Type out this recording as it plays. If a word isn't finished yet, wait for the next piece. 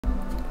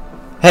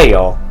Hey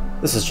y'all,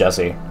 this is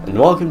Jesse, and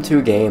welcome to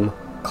a game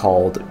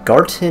called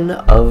Garten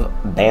of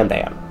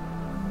Banban.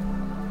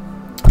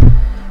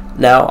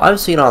 Now,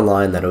 I've seen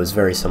online that it was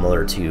very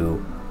similar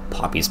to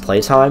Poppy's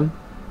Playtime.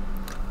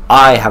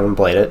 I haven't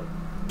played it,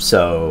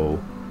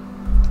 so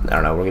I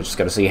don't know, we're just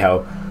gonna see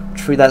how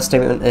true that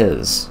statement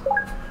is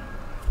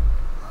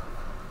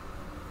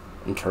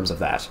in terms of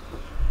that.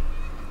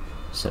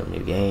 So,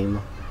 new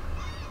game.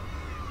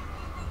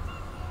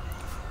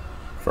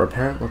 For a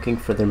parent looking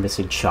for their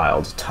missing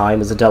child,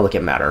 time is a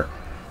delicate matter.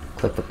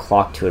 Click the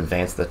clock to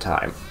advance the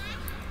time.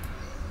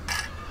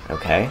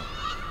 Okay.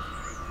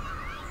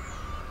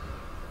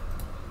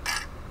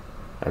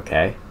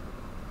 Okay.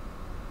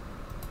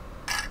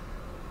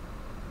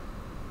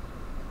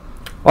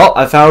 Well,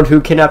 I found who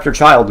kidnapped your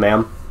child,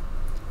 ma'am.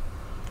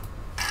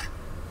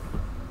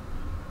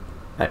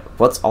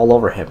 What's all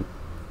over him?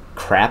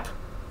 Crap?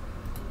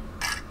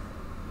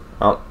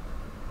 Oh.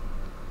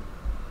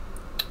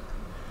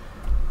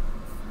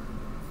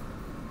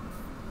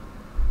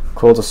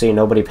 Cool to see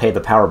nobody paid the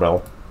power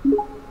bill.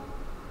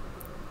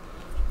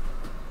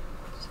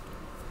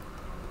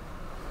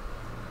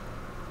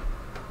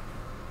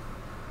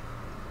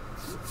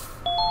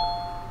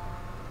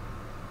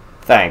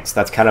 Thanks,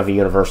 that's kind of a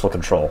universal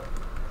control.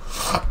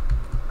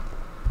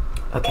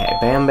 Okay,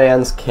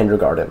 Banban's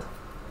kindergarten.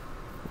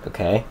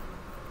 Okay.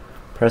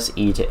 Press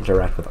E to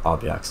interact with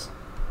objects.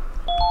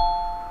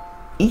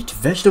 Eat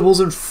vegetables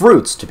and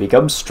fruits to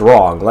become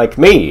strong, like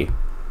me!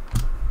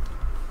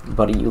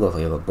 Buddy, you look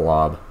like a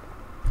blob.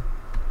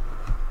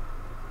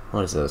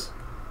 What is this?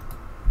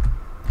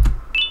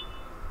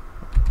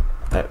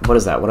 What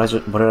is that? What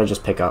did I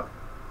just pick up?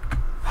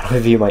 How do I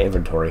view my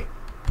inventory?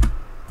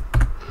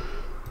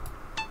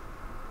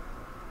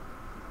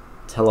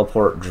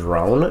 Teleport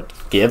drone?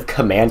 Give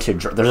command to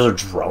drone. There's a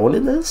drone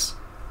in this?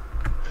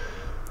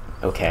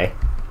 Okay.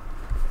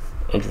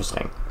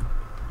 Interesting.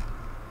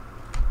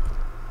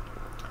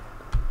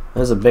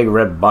 There's a big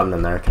red button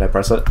in there. Can I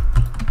press it?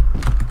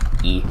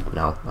 E.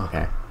 No.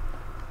 Okay.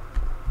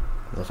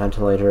 The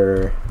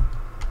ventilator.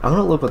 I'm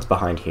gonna look what's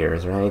behind here.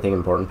 Is there anything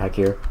important back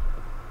here?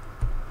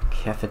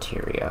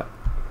 Cafeteria.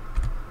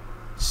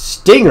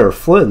 Stinger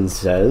Flynn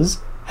says,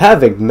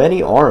 having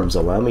many arms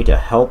allow me to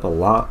help a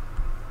lot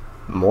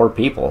more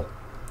people.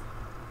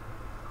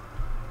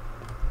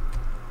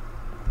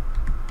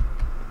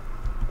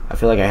 I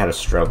feel like I had a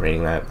stroke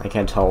reading that. I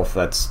can't tell if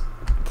that's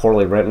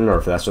poorly written or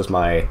if that's just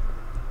my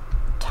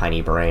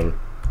tiny brain.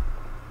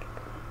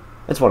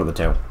 It's one of the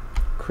two.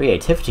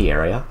 Creativity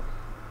area.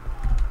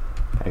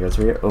 Can I go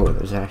through here? Oh,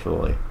 there's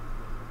actually...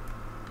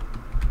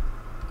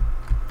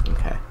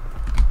 Okay.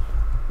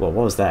 Well,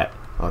 what was that?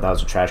 Oh, that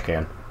was a trash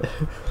can.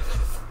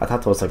 I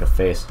thought that was like a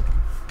face.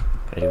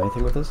 Can I do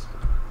anything with this?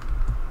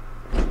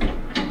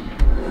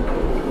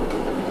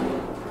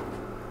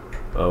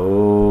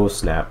 Oh,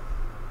 snap.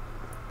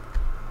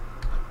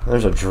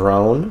 There's a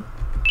drone.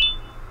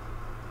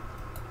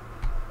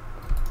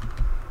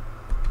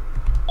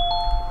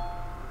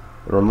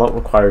 The remote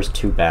requires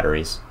 2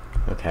 batteries.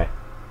 Okay.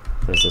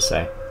 What does this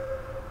say?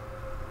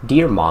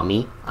 Dear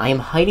Mommy, I am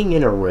hiding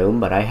in a room,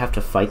 but I have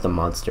to fight the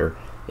monster.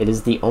 It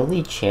is the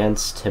only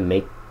chance to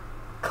make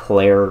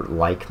Claire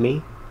like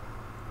me.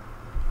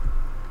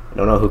 I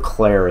don't know who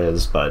Claire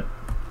is, but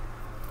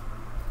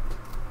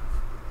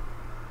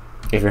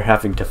if you're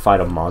having to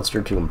fight a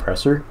monster to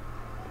impress her,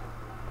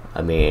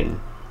 I mean,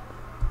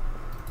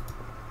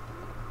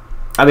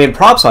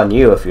 props on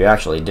you if you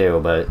actually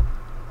do, but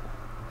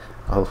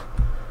oh,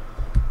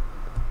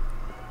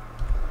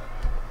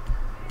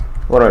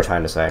 what am I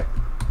trying to say?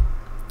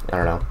 I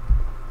don't know.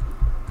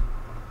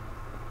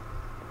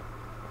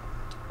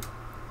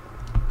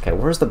 Okay,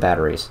 where's the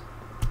batteries?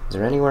 Is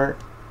there anywhere?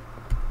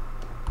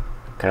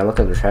 Can I look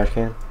in the trash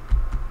can?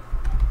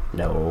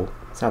 No,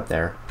 it's not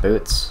there.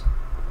 Boots?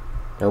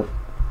 Nope.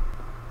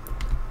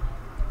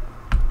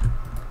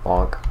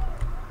 Bonk.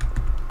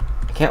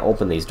 I can't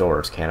open these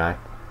doors, can I?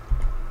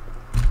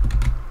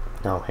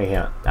 No, I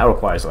can't. That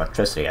requires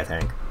electricity, I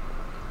think.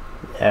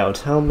 Now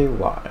tell me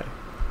why.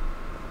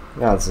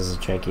 Now this is a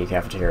janky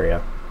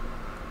cafeteria.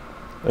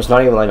 There's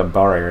not even like a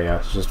bar area,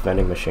 it's just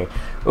vending machine.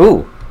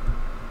 Ooh!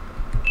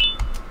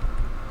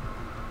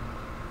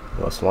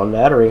 Plus 1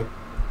 battery.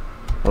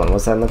 Hold on,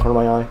 what's that in the corner of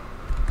my eye?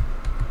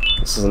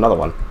 This is another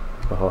one.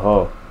 Oh ho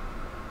ho.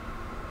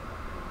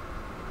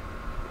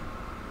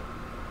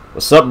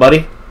 What's up,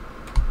 buddy?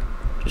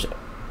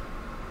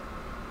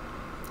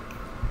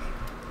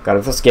 God,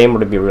 if this game were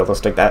to be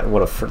realistic, that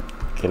would have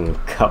freaking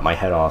cut my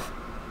head off.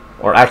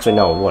 Or actually,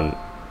 no, it wouldn't.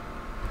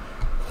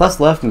 Press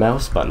left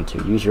mouse button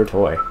to use your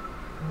toy.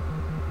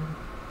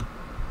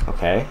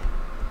 Okay.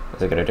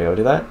 Is it gonna go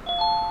do that?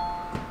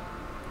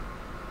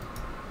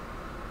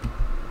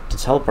 To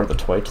teleport the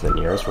toy to the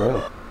nearest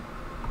room.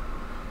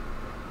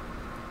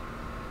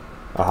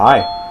 Oh,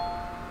 hi.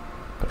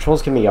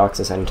 Controls give me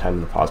access anytime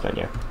in the pause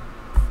menu.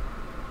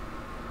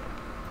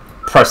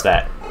 Press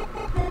that.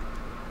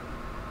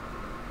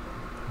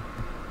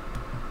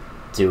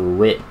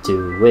 Do it,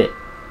 do it.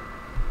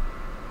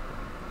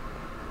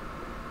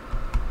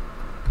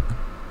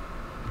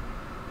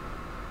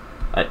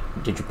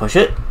 Did you push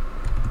it?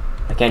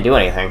 I can't do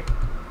anything.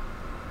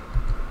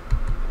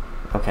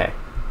 Okay.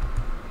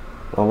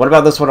 Well, what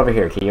about this one over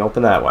here? Can you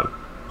open that one?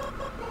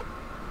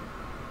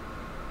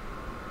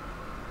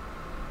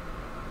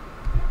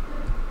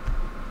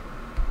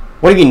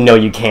 What do you mean, no,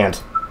 you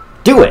can't?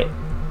 Do it!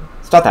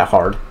 It's not that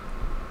hard.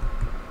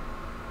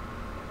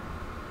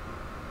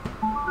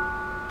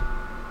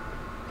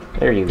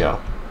 There you go.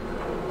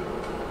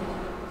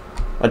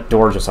 A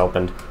door just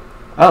opened.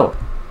 Oh.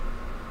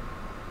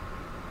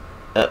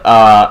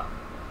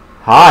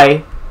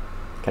 Hi?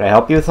 Can I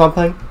help you with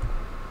something?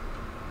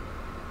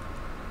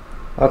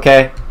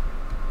 Okay.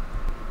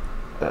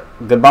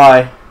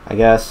 Goodbye, I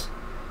guess.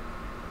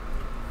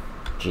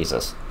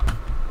 Jesus.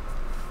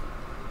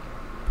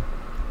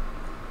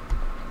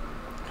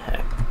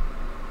 Hey.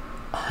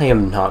 I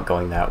am not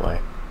going that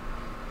way.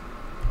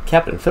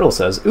 Captain Fiddle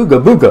says,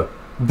 "Ooga booga!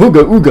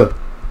 Booga ooga!"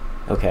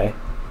 Okay.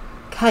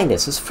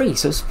 Kindness is free,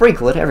 so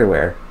sprinkle it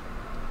everywhere.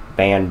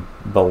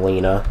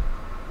 Banbalina.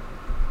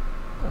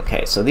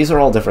 Okay, so these are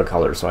all different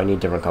colors, so I need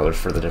different colors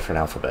for the different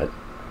alphabet.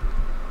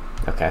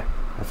 Okay,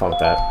 have fun with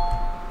that.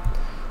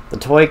 The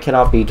toy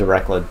cannot be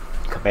directly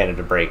commanded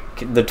to break.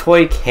 The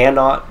toy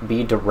cannot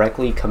be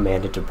directly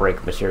commanded to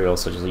break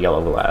materials such as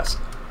yellow glass.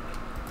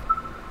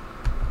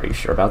 Are you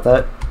sure about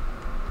that?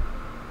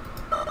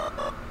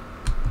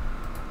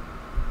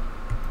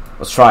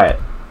 Let's try it.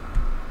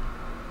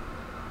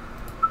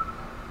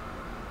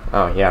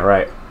 Oh, yeah,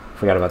 right.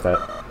 Forgot about that.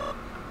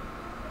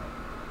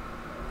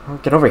 Oh,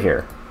 get over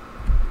here.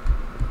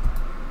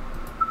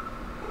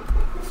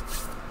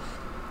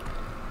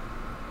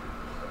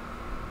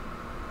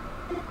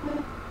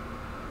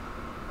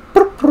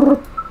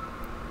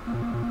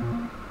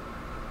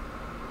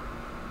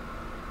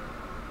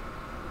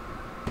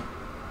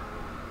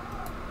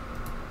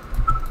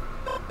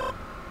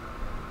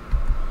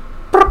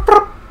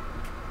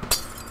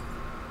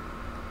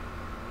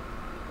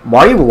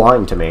 Why are you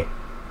lying to me?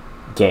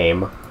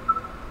 Game.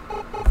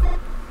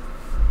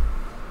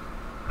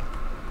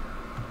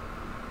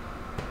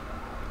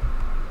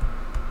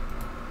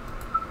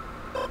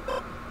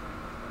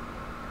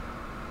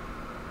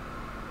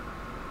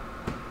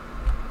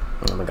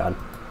 Oh my god.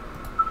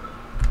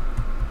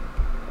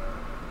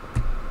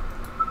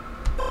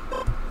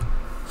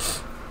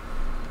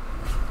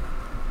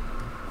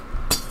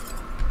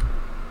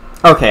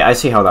 Okay, I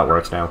see how that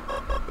works now.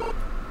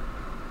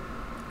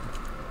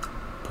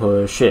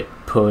 Push it,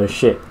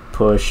 push it,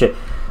 push it.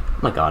 Oh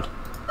my god.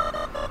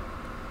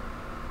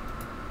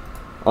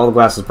 All the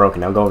glass is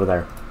broken. Now go over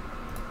there.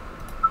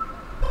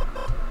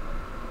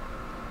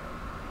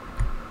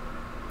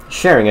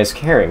 Sharing is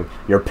caring.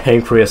 Your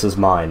pancreas is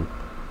mine.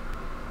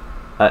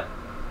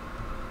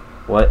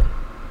 What?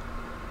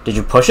 Did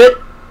you push it?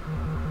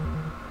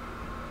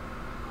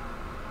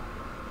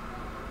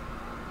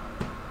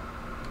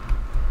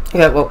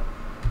 Okay, well,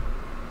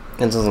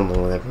 it doesn't look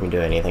like we can do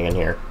anything in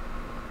here.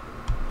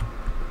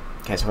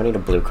 Okay, so I need a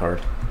blue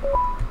card.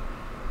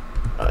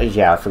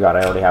 Yeah, I forgot.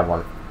 I already have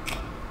one.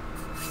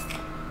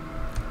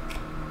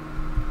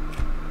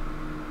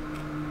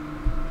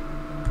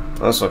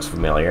 This looks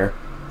familiar.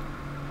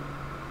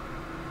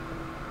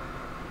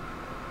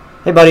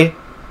 Hey, buddy.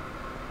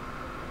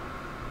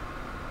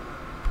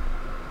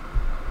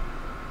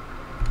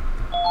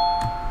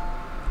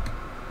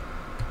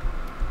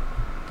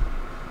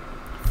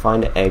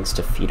 Find eggs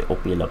to feed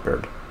Opie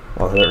Leopard.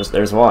 Well,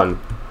 there's one.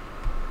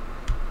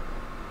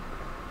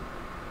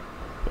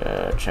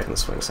 Checking the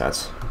swing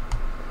sets.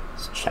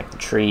 Let's check the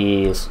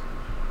trees.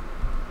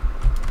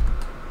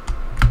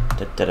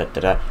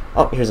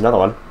 Oh, here's another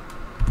one.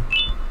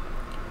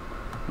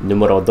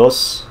 Numero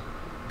dos.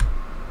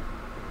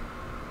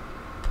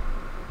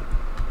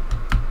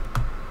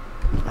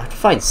 I have to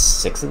find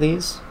 6 of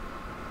these.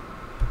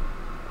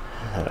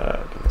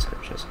 Goodness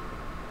gracious.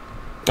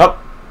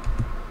 Oh!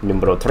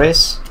 Numero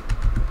tres.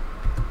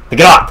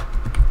 Pick it up!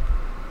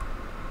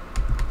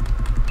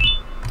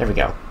 There we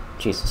go.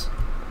 Jesus.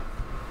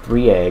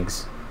 3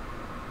 eggs.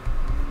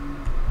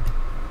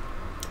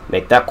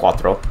 Make that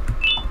cuatro.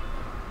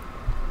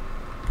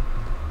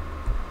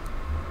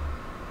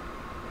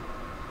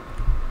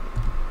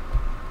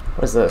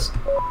 What is this?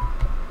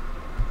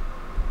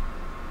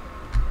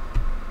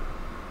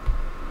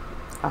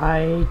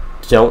 I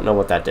don't know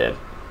what that did.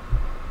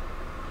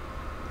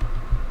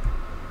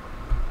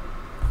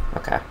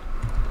 Okay.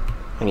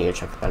 I need to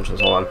check the benches.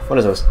 Hold on. What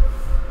is this?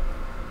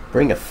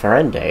 Bring a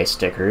friend day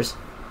stickers.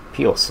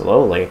 Peel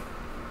slowly.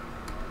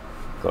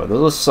 Go.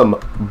 Those are some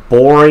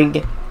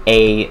boring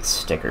A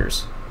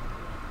stickers.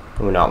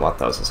 I would not want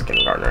those as a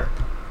kindergartner.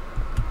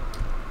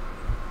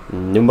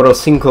 Numero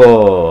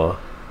 5.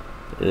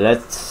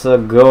 Let's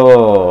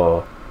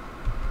go.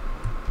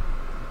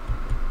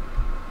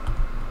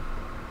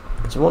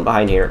 Is there one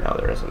behind here? No,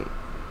 there isn't.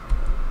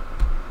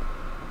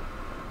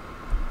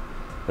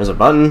 There's a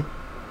button.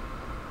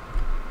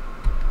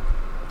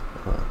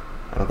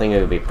 I don't think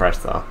it would be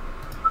pressed though.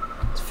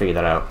 Let's figure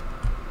that out.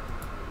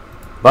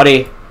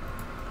 Buddy!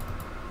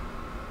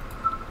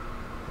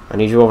 I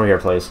need you over here,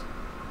 please.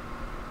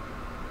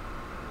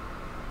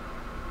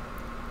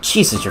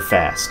 Jesus, you're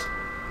fast.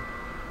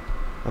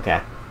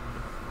 Okay.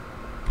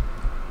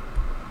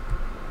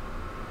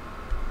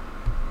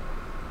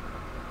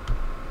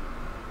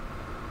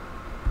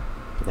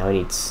 Now I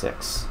need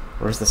 6.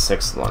 Where's the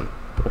 6th one?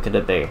 What could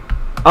it be?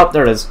 Oh,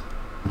 there it is.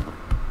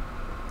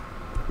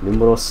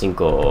 Número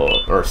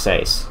 5. Or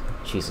 6.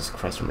 Jesus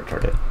Christ, I'm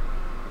retarded.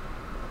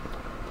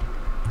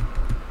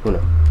 1,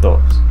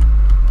 2,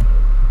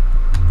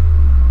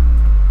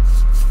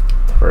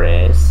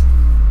 3,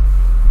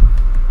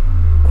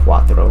 4,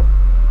 5,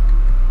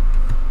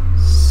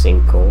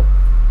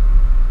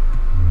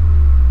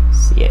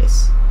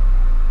 6.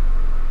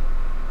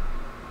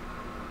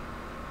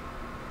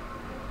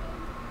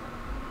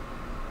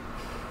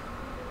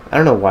 I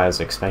don't know why I was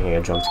expecting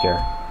a jump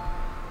scare.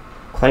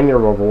 Claim your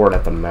reward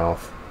at the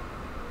mouth.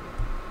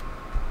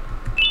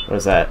 What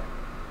is that?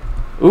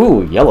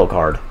 Ooh, yellow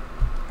card.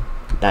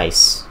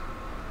 Nice.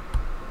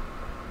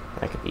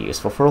 That could be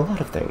useful for a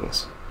lot of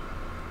things.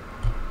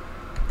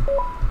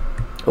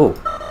 Ooh.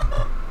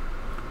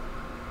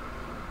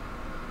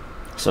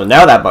 So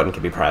now that button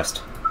can be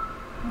pressed.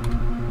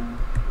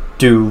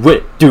 Do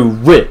it,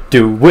 do it,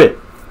 do it!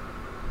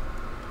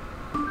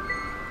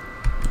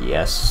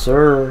 Yes,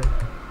 sir.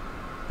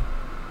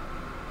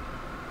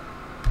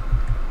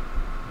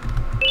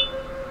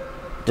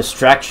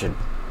 Distraction.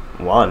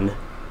 1.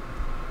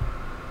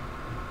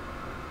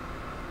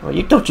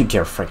 Well, don't you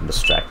dare freaking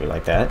distract me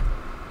like that.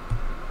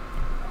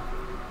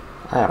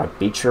 I ought to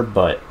beat your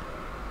butt.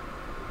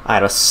 I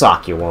ought to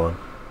sock you one.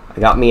 I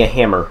got me a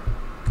hammer.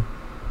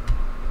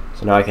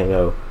 So now I can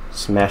go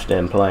smash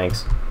them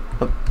planks.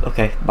 Oh,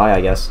 okay, bye,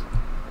 I guess.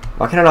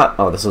 Why can I not?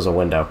 Oh, this is a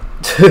window.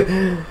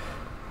 I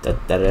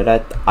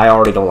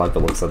already don't like the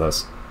looks of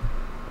this.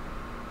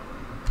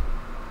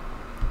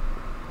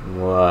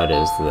 What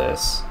is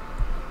this?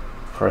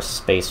 Press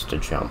space to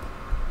jump.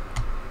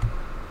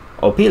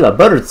 Opila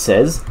Bird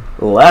says,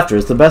 laughter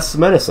is the best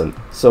medicine,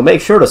 so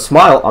make sure to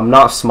smile. I'm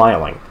not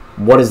smiling.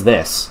 What is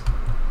this?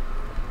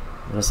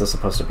 What is this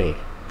supposed to be?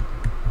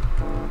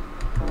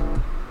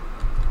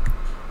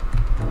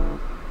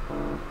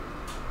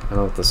 I don't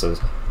know what this is.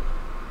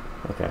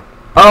 Okay.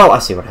 Oh, I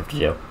see what I have to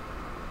do.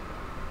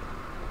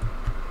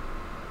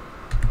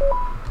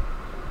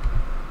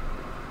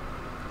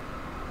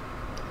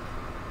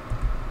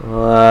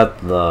 What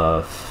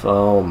the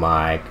oh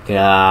my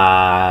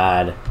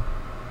god.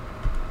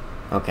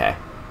 Okay.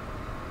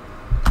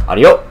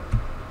 Audio.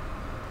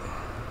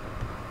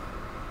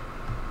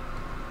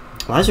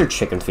 Why is there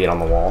chicken feet on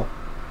the wall?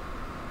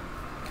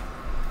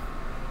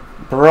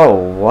 Bro,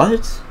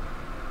 what?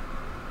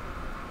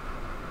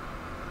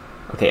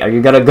 Okay, are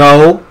you gonna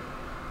go?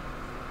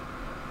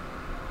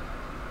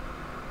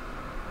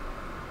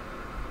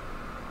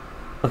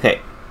 Okay,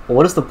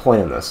 what is the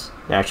point in this?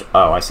 Actually,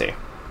 oh, I see.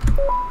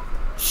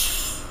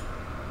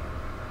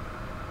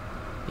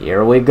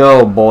 Here we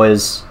go,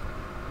 boys.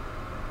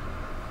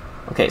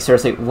 Okay,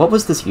 seriously, what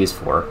was this used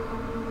for?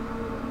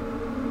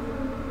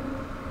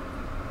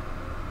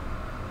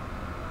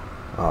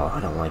 Oh, I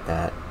don't like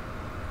that.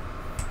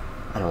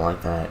 I don't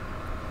like that.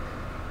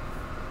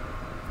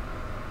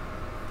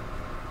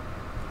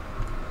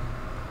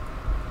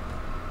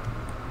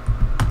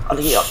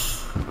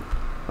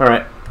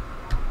 Alright.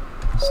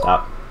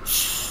 Stop.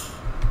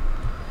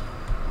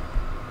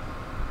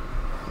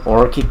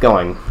 Or keep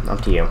going.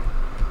 Up to you.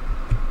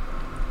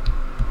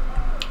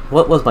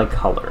 What was my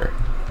color?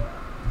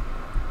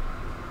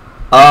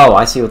 Oh,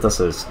 I see what this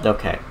is.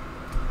 Okay.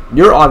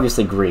 You're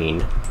obviously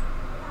green.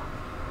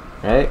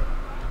 Right?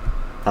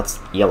 That's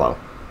yellow.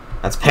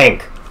 That's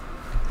pink.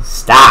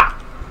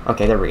 Stop!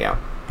 Okay, there we go.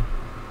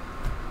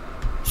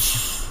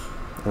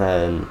 And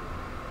then...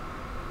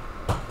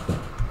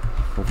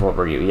 what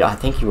were you? Yeah, I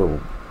think you were...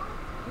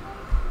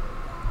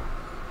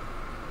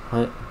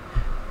 what?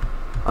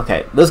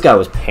 Okay, this guy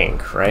was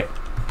pink, right?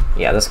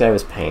 Yeah, this guy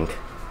was pink.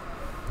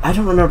 I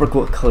don't remember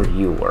what color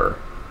you were.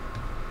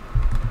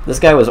 This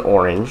guy was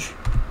orange.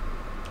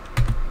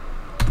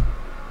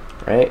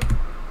 Right?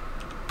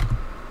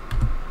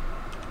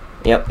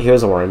 Yep, he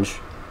was orange.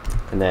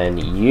 And then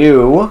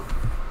you,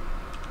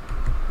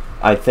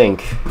 I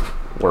think,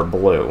 were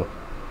blue.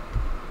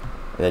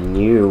 And then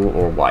you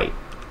were white.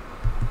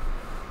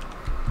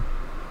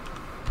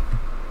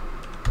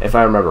 If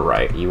I remember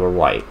right, you were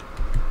white.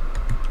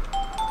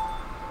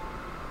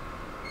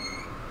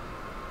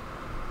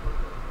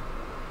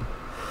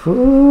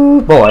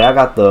 Ooh, boy, I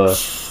got the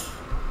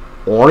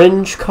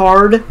orange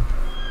card.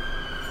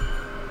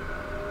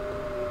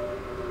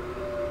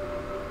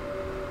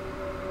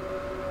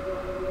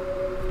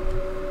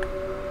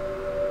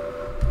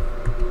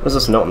 What's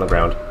this note on the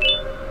ground?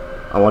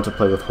 I want to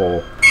play with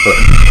whole...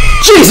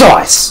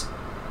 Jesus!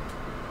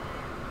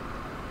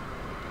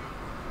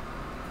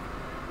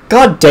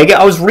 God dang it,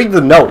 I was reading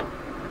the note.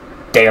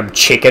 Damn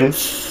chicken.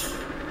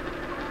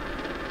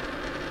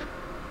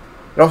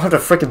 You don't have to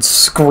freaking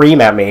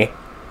scream at me.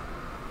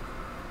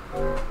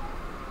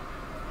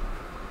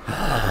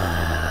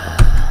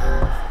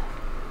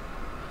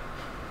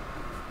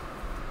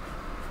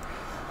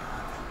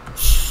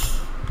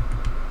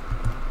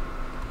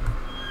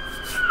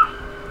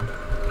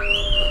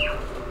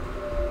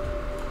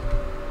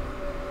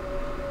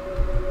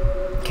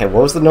 Okay,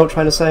 what was the note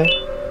trying to say?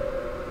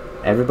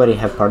 Everybody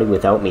have party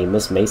without me.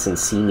 Miss Mason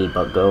see me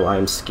but go. I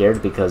am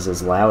scared because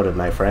it's loud of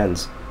my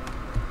friends.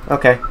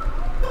 Okay.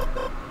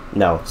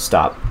 No,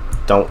 stop.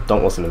 Don't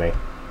listen to me.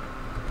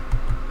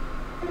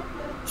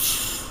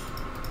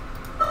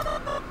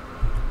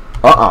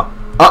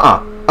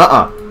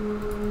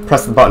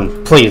 Press the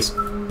button, please.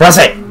 Press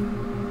it!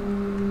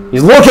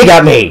 He's looking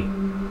at me!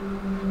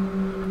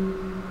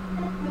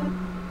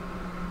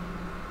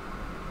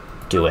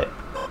 Do it.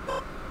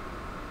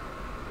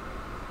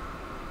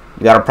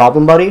 You got a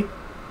problem, buddy?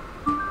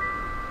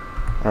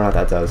 I don't know what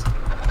that does.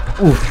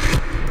 Oof.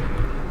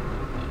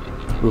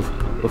 Oof.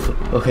 Oof.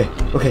 Okay.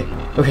 Okay.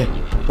 Okay.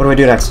 What do I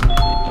do next?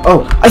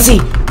 Oh, I see!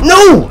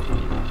 No!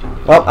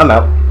 Well, I'm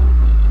out.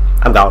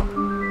 I'm gone.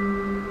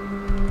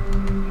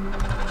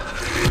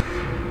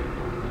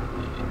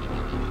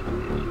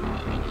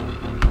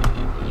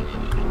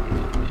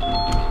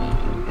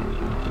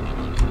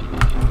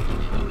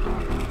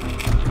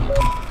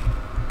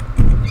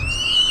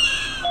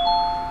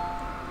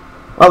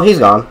 Well, he's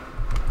gone.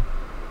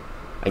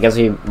 I guess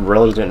he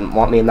really didn't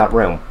want me in that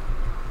room.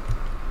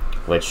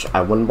 Which,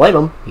 I wouldn't blame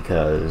him,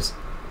 because...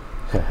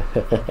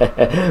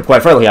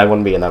 quite frankly, I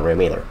wouldn't be in that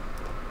room either.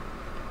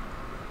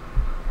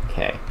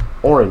 Okay.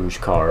 Orange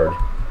card.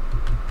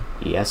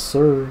 Yes,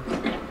 sir.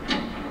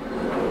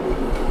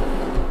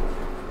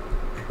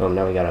 Oh,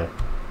 now we gotta...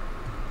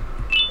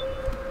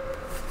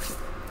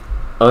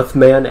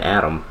 Earthman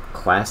Adam.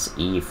 Class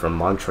E from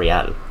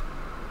Montreal.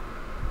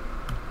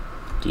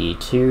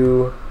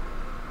 D2...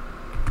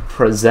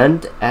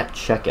 Present at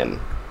check-in.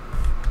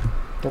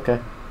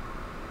 Okay.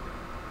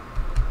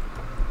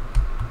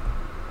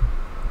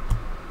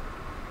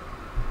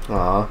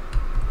 Aww.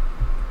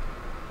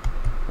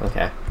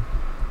 Okay.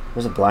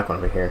 There's a black one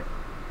over here.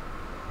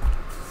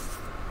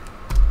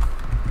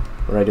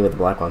 What do I do with the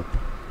black one?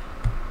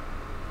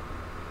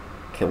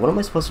 Okay, what am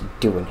I supposed to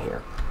do in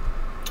here?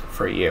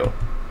 For you.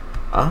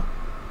 Huh?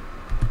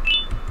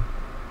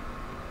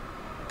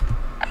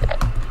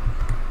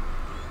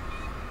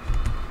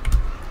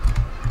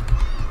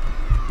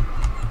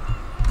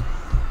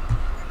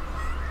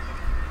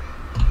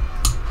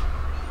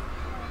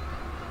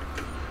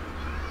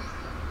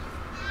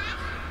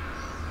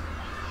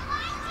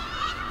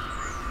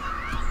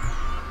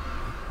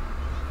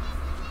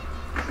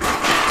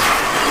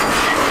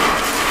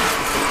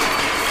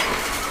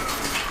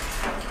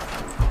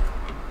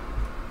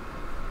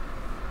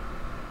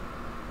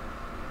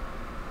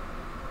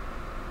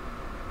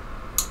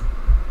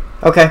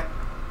 Okay.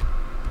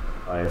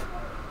 5.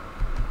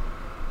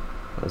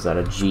 Is that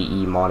a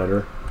GE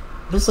monitor?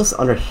 What is this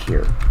under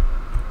here?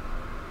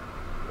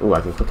 Ooh, I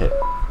can click it.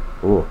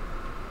 Ooh.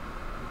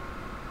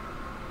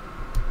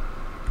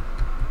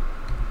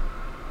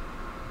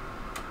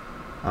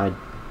 I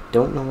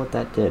don't know what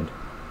that did.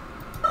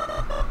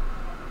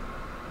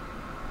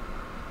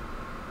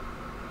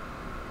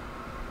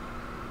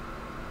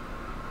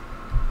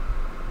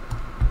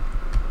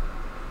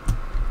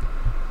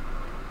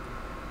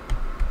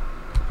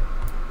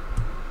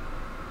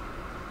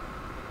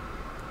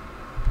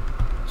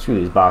 Screw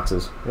these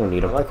boxes. We don't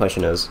need them. My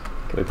question is,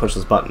 can we push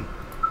this button?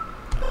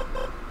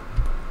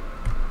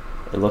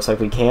 It looks like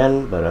we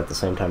can, but at the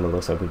same time it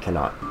looks like we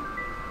cannot.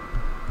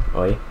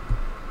 Oi.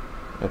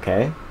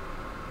 Okay.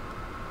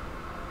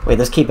 Wait,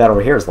 this keypad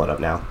over here is lit up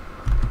now.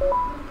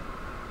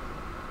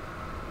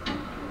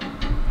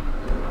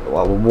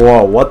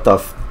 Whoa, what the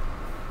f...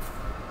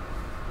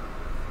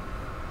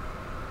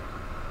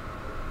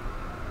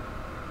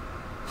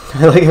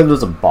 I like how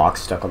there's a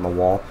box stuck on the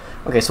wall.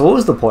 Okay, so what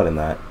was the point in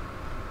that?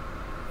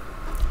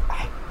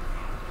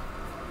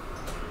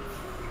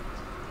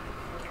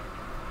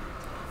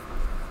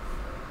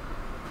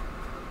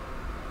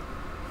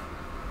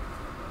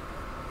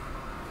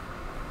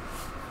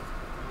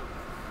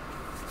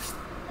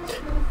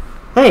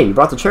 Hey, you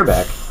brought the chair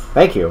back.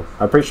 Thank you.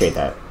 I appreciate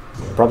that.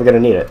 Probably gonna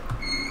need it.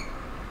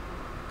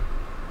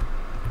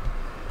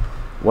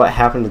 What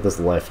happened to this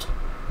lift?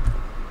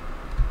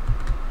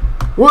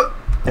 Whoop!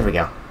 There we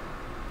go.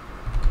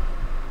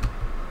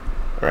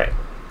 Alright.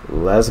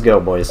 Let's go,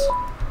 boys.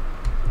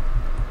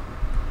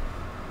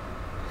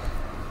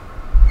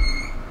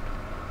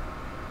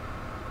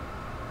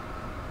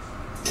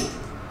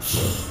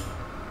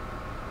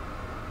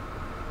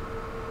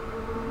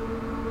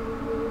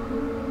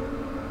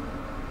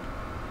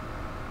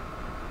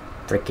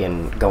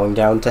 Freaking going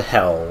down to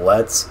hell.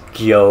 Let's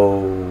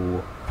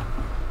go.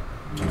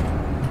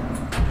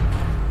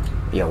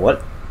 Yeah,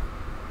 what?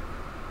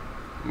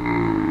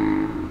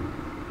 Can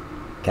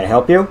I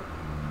help you?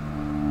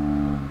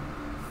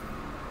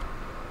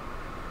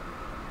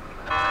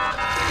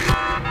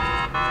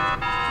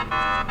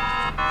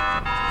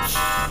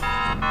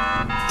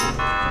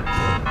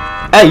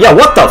 Hey, yo,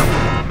 what the f—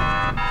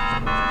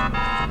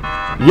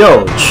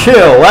 Yo,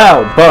 chill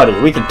out, buddy.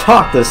 We can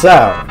talk this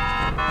out.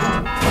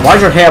 Why's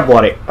your hair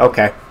bloody?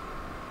 Okay.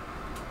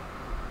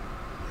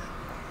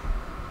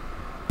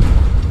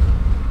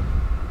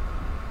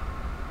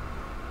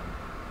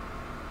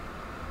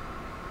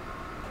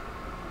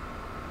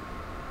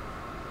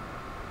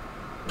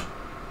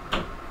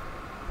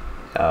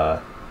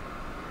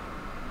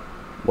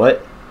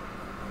 What?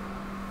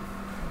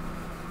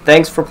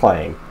 Thanks for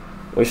playing.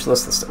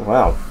 Wishlist list.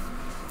 Wow.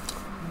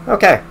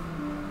 Okay.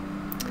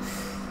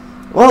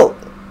 Well,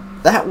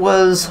 that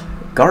was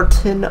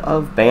Garten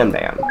of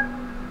Banban.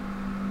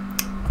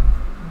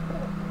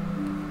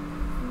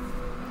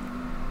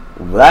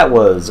 That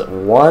was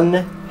one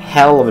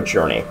hell of a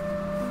journey.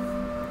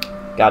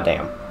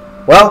 Goddamn.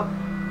 Well,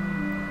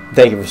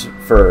 thank you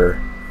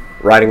for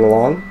riding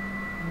along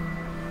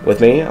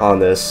with me on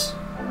this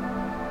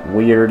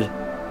weird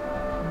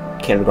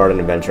kindergarten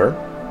adventure.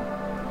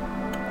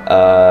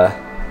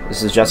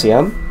 This is Jesse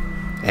M,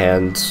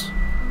 and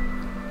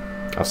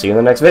I'll see you in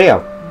the next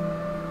video.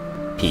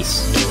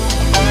 Peace.